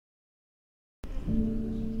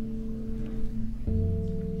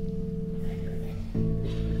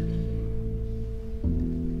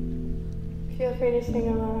free to sing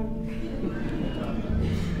along.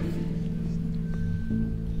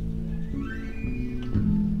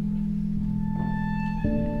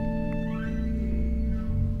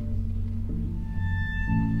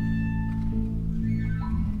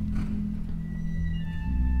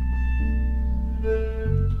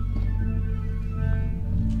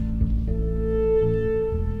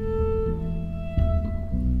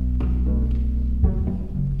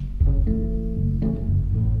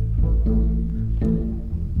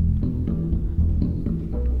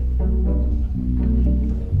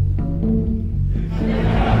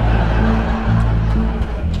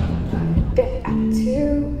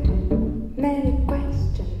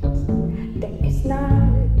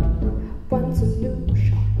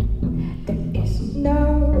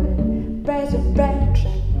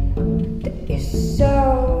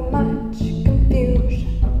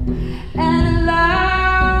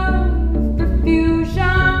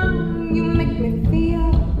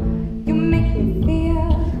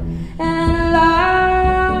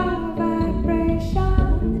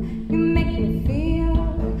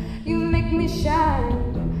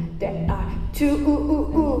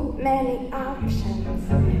 Too many options.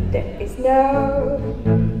 There is no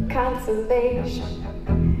consolation.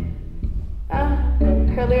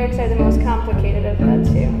 Her lyrics are the most complicated of the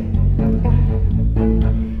two.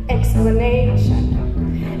 Explanation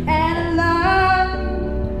and love,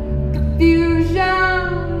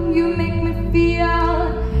 confusion. You make me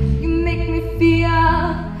feel,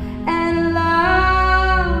 and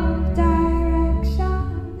love, direction.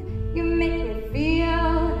 You make me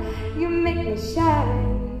feel, you make me shine.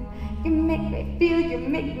 You make me feel, you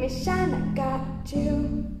make me shine. I got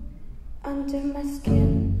you under my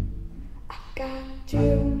skin. I got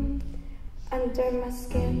you under my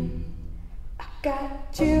skin. I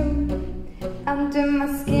got you under my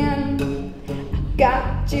skin. I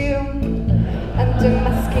got you under my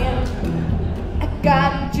skin. I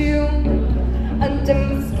got you under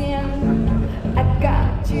my skin. I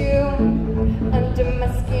got you under my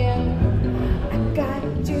skin. I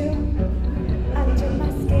got you under my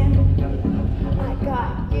skin. I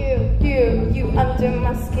got you under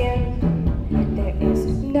my skin. There is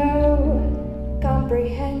no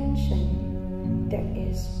comprehension. There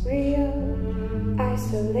is real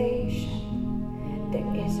isolation.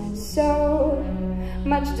 There is so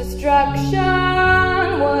much destruction.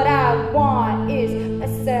 What I want is a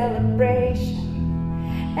celebration.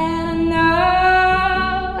 And I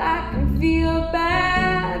know I can feel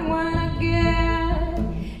bad when I get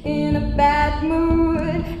in a bad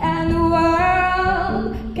mood, and the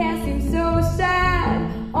world can seem so sad.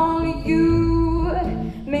 Only you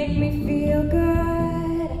make me feel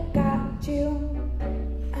good. I got you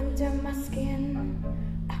under my skin.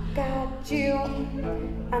 I got you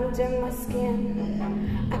under my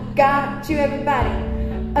skin. I got you, everybody,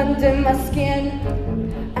 under my skin.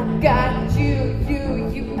 I got you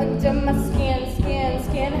under my skin,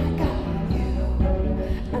 skin. I got you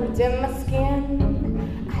under my skin.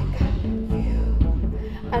 I got you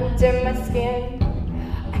under my skin.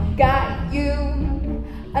 I got you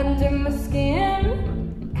under my skin.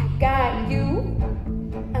 I got you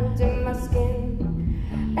under my skin.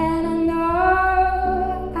 And I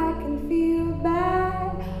know I can feel bad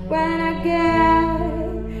when I get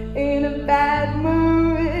in a bad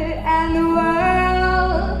mood, and the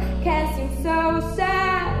world can seem so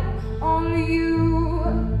sad. Only you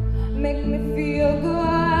make me feel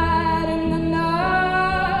good, and I know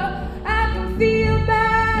I can feel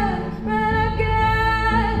bad when I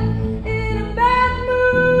get in a bad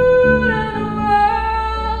mood, and the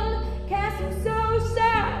world can seem so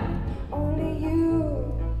sad. Only you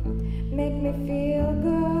make me feel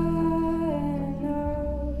good, and I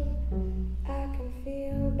know I can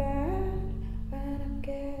feel bad when I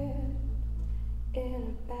get in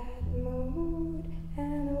a bad mood,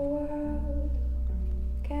 and the world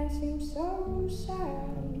can seem so sad.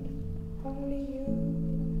 Only you